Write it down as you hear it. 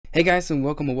Hey guys, and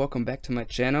welcome back to my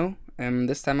channel.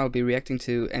 This time I'll be reacting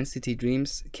to NCT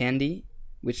Dream's Candy,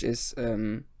 which is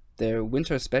their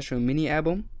winter special mini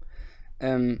album.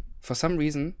 For some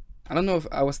reason, I don't know if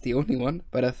I was the only one,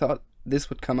 but I thought this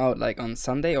would come out like on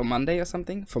Sunday or Monday or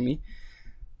something for me.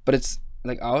 But it's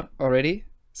like out already,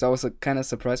 so I was kind of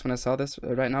surprised when I saw this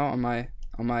right now on my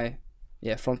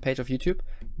front page of YouTube.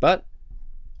 But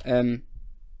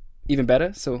even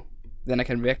better, so then I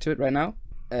can react to it right now.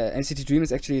 NCT Dream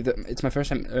is actually it's my first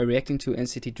time reacting to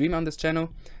NCT Dream on this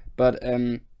channel, but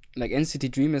like NCT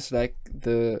Dream is like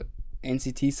the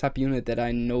NCT subunit that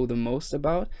I know the most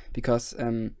about, because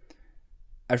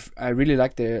I really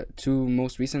like their two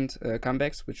most recent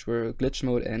comebacks, which were Glitch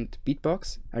Mode and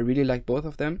Beatbox. I really like both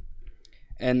of them,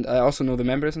 and I also know the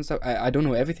members and stuff. I don't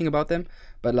know everything about them,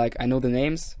 but like I know the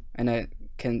names and I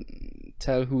can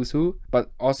tell who's who, but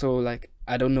also like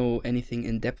I don't know anything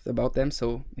in depth about them.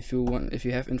 So if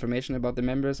you have information about the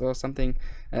members or something,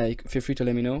 feel free to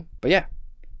let me know. But yeah,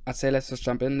 I'd say let's just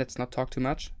jump in. Let's not talk too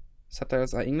much.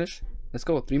 Subtitles are English. Let's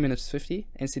go. 3 minutes 50.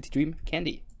 NCT Dream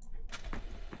Candy.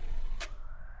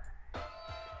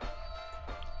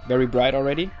 Very bright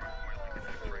already.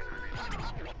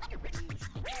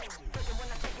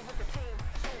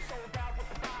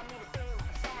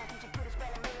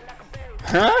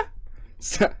 Huh?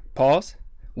 Pause.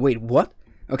 Wait, what?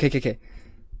 Okay.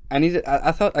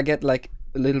 I thought I get like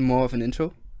a little more of an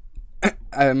intro.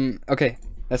 Okay,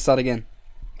 let's start again.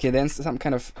 Okay, then some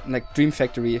kind of like Dream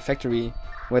Factory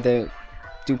where they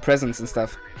do presents and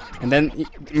stuff, and then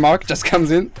Mark just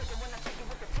comes in.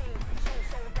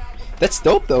 That's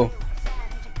dope though.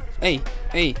 Hey.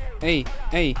 Okay,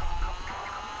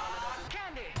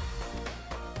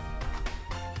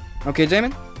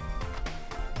 Jamin.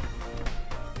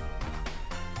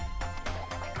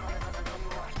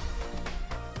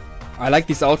 I like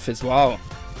these outfits, wow.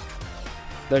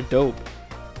 They're dope.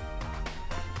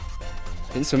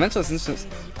 The instrumentals.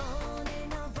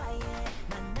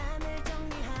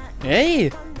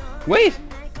 Hey! Wait!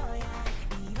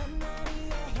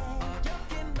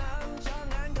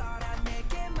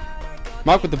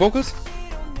 Mark with the vocals?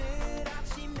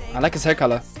 I like his hair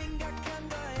color.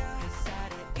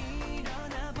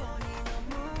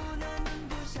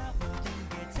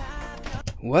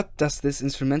 What does this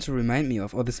instrumental remind me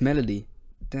of, or this melody?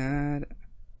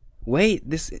 Wait,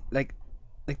 this like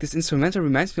this instrumental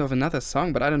reminds me of another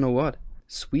song, but I don't know what.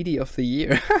 Sweetie of the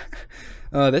Year.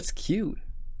 Oh, that's cute.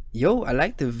 Yo, I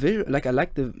like the visual. Like I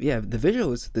like the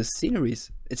visuals, the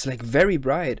sceneries. It's like very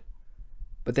bright,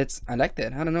 but I like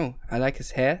that. I don't know. I like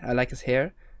his hair. I like his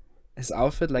hair, his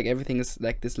outfit. Like everything is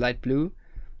like this light blue.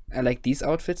 I like these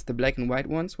outfits, the black and white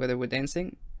ones where they were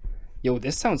dancing. Yo,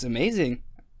 this sounds amazing.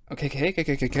 Okay.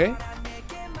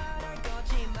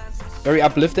 Very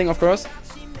uplifting, of course.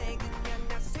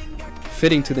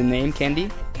 Fitting to the name, Candy.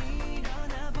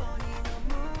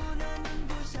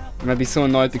 I might be so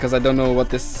annoyed because I don't know what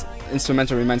this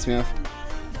instrumental reminds me of.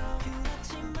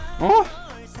 Oh!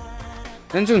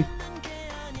 Renjun!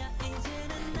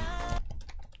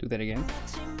 Do that again.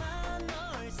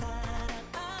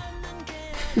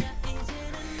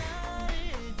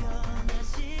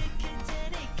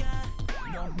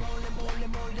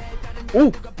 Oh!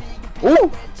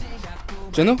 Oh!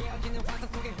 Jeno?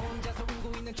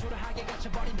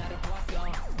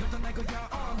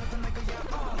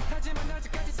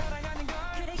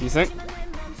 Do you think?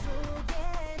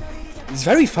 It's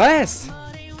very fast!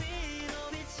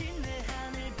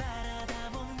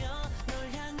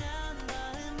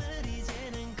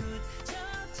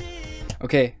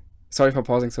 Okay, sorry for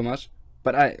pausing so much,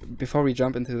 but before we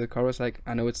jump into the chorus, like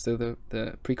I know it's still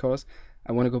the pre-chorus,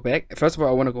 I want to go back. First of all,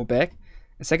 I want to go back.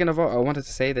 And second of all, I wanted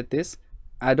to say that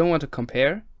I don't want to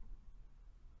compare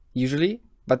usually,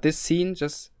 but this scene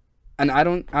just, and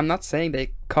I'm not saying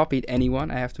they copied anyone,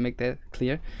 I have to make that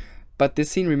clear, but this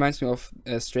scene reminds me of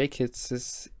Stray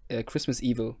Kids' Christmas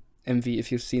Evil MV,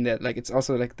 if you've seen that. Like it's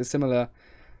also like the similar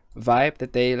vibe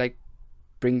that they like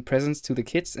bring presents to the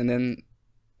kids, and then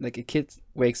like a kid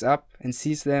wakes up and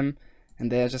sees them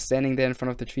and they're just standing there in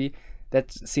front of the tree.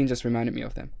 That scene just reminded me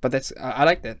of them. But I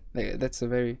like that. Like, that's a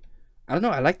very, I don't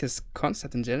know, I like this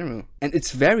concept in general. And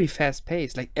it's very fast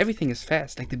paced. Like everything is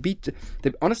fast. Like the beat,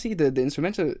 honestly, the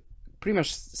instrumental pretty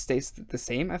much stays the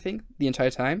same, I think, the entire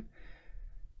time.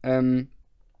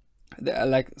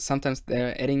 Like sometimes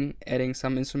they're adding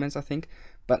some instruments, I think.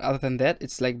 But other than that,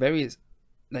 it's like very,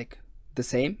 like the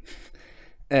same.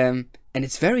 And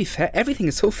it's very fast. Everything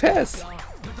is so fast.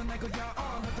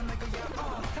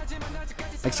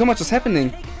 Like so much is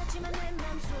happening.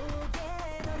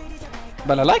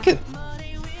 But I like it.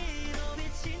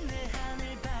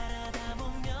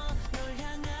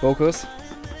 vocals,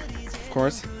 of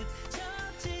course.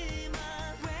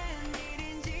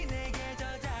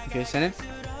 Okay, send it.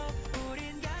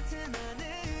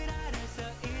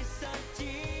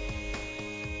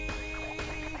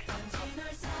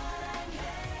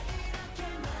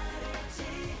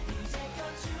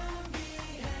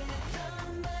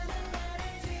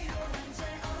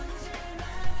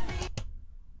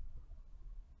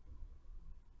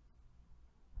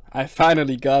 I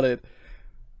finally got it.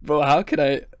 Bro, how could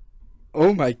I?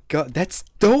 Oh my god, that's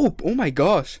dope. Oh my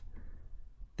gosh.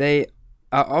 They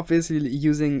are obviously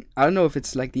using, I don't know if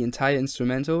it's like the entire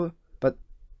instrumental, but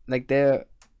like they're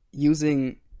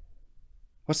using,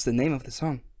 what's the name of the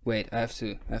song? Wait, I have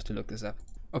to look this up.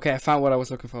 Okay, I found what I was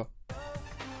looking for.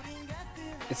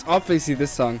 It's obviously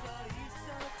this song.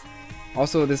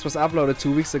 Also, this was uploaded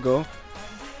 2 weeks ago.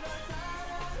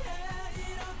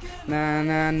 Na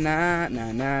na na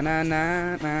na na na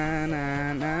na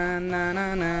na na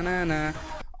na na na na.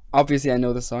 Obviously I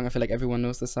know the song. I feel like everyone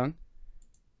knows the song.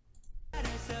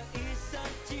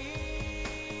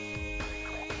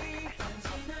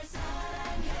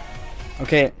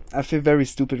 Okay, I feel very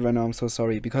stupid right now, I'm so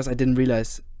sorry, because I didn't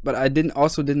realize. But I didn't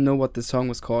know what the song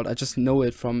was called. I just know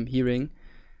it from hearing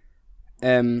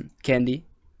Candy.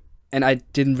 And I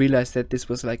didn't realize that this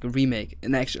was like a remake,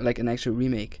 an actual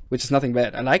remake, which is nothing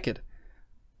bad. I like it,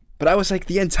 but I was like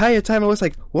the entire time I was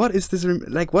like, what is this?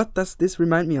 What does this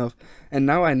remind me of? And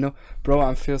now I know, bro.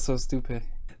 I feel so stupid.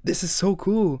 This is so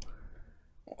cool.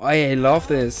 I love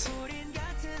this.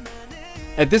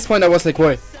 At this point, I was like,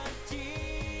 what?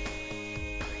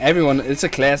 Everyone, it's a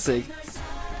classic.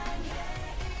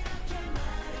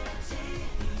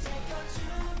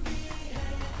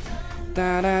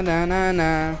 Da da da na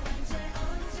na.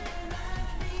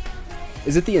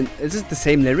 Is it the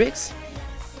same lyrics?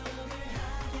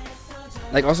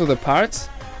 Like also the parts?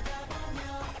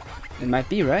 It might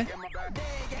be, right?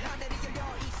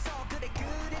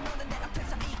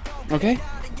 Okay.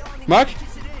 Mark?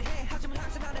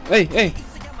 Hey, hey.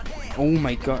 Oh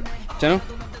my god. Jeno?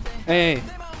 Hey, hey.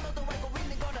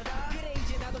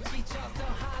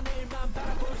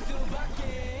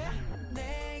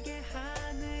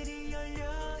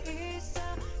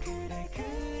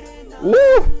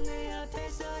 Woo!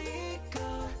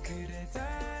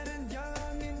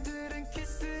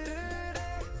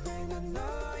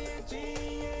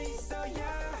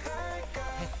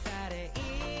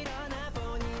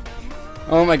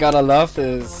 Oh my god, I love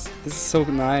this. This is so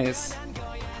nice.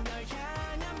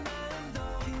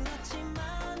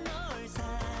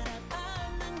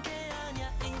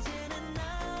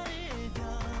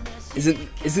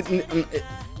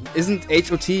 Isn't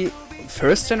h.o.t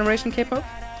first generation K-pop?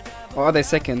 Or are they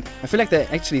second? I feel like they're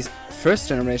actually first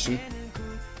generation.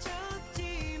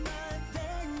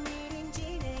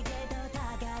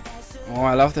 Oh,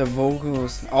 I love their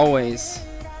vocals, always.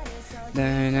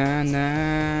 Na, na,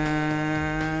 na.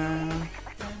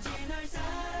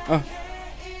 Oh.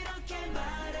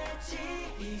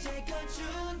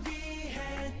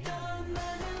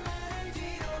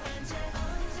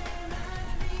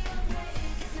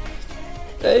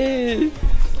 Hey!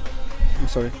 I'm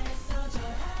sorry.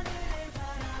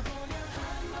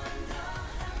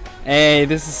 Hey,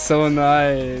 this is so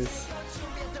nice.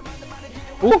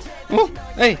 Ooh, ooh,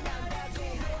 hey.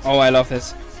 Oh, I love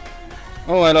this.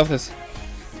 Oh, I love this.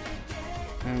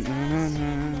 Oh.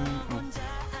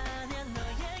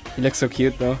 He looks so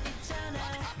cute though.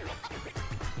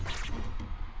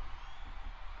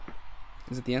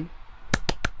 Is it the end?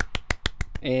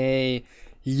 Hey,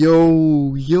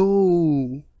 yo,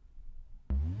 yo.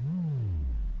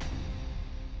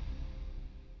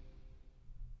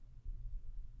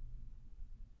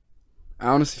 I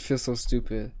honestly feel so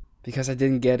stupid because I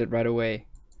didn't get it right away.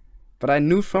 But I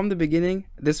knew from the beginning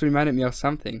this reminded me of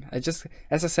something. As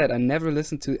I said, I never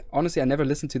listened to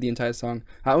the entire song.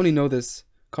 I only know this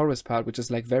chorus part, which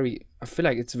is like I feel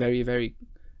like it's very, very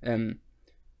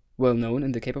well known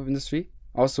in the K-pop industry.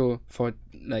 Also for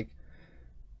like,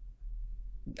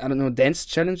 I don't know, dance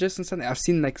challenges and something. I've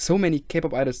seen like so many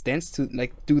K-pop idols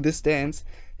do this dance.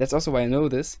 That's also why I know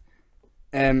this.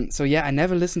 So yeah, I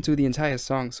never listened to the entire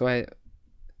song, so I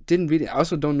didn't really. I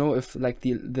also don't know if like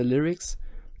the lyrics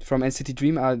from NCT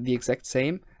Dream are the exact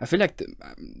same. I feel like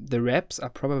the raps are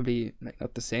probably like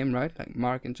not the same, right? Like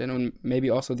Mark and Jeno, and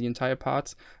maybe also the entire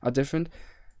parts are different.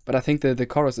 But I think the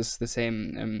chorus is the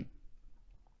same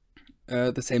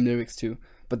lyrics too.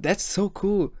 But that's so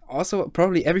cool. Also,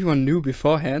 probably everyone knew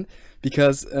beforehand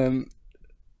because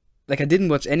like I didn't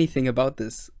watch anything about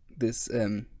this.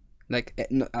 I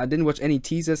didn't watch any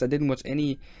teasers. I didn't watch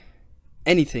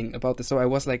anything about this. So I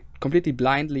was like completely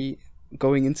blindly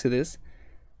going into this.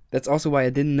 That's also why I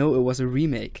didn't know it was a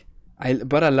remake.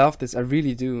 But I love this. I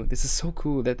really do. This is so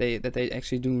cool that they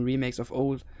actually do remakes of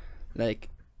old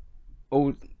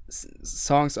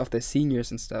songs of their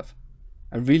seniors and stuff.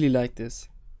 I really like this.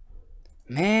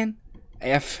 Man,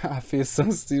 I feel so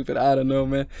stupid. I don't know,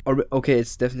 man. Okay,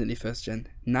 it's definitely first gen.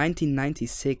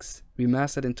 1996,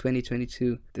 remastered in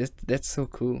 2022. That's so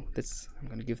cool. I'm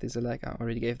gonna give this a like. I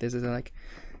already gave this a like.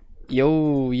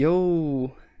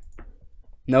 Yo.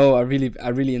 No, I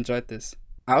really enjoyed this.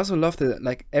 I also loved it.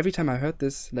 Like every time I heard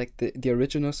this, like the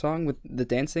original song with the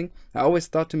dancing, I always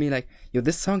thought to me like, yo,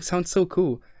 this song sounds so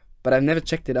cool, but I've never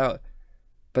checked it out.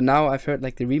 But now I've heard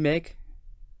like the remake,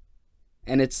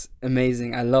 and it's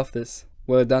amazing. I love this.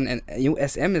 Well done. And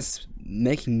SM is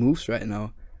making moves right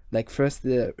now. Like first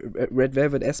the Red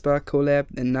Velvet Espa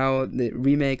collab, and now the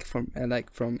remake from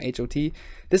h.o.t.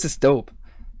 This is dope.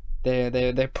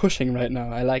 They're pushing right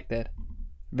now. I like that.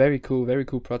 Very cool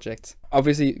projects.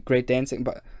 Obviously great dancing,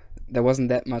 but there wasn't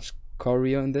that much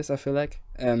choreo in this, I feel like,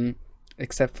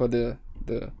 except for the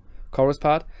chorus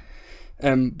part.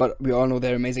 But we all know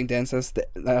they're amazing dancers.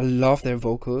 I love their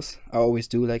vocals. I always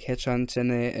do, like Haechan,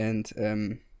 Chene,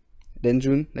 and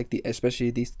Renjun, like especially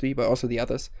these three, but also the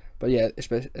others. But yeah,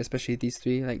 especially these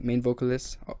three, like main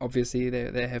vocalists. Obviously,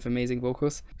 they have amazing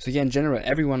vocals. So yeah, in general,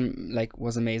 everyone like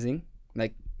was amazing.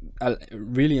 Like I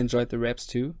really enjoyed the raps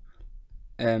too.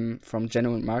 From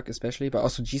Jeno and Mark especially, but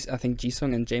also I think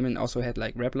Jisung and Jaemin also had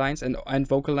like rap lines and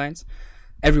vocal lines.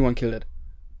 Everyone killed it,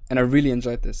 and I really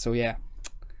enjoyed this. So yeah,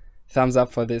 thumbs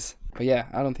up for this. But yeah,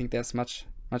 I don't think there's much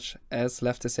else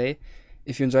left to say.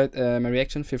 If you enjoyed my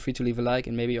reaction, feel free to leave a like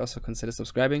and maybe also consider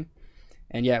subscribing.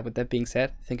 And yeah, with that being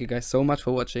said, thank you guys so much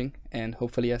for watching, and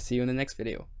hopefully I'll see you in the next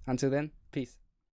video. Until then, peace.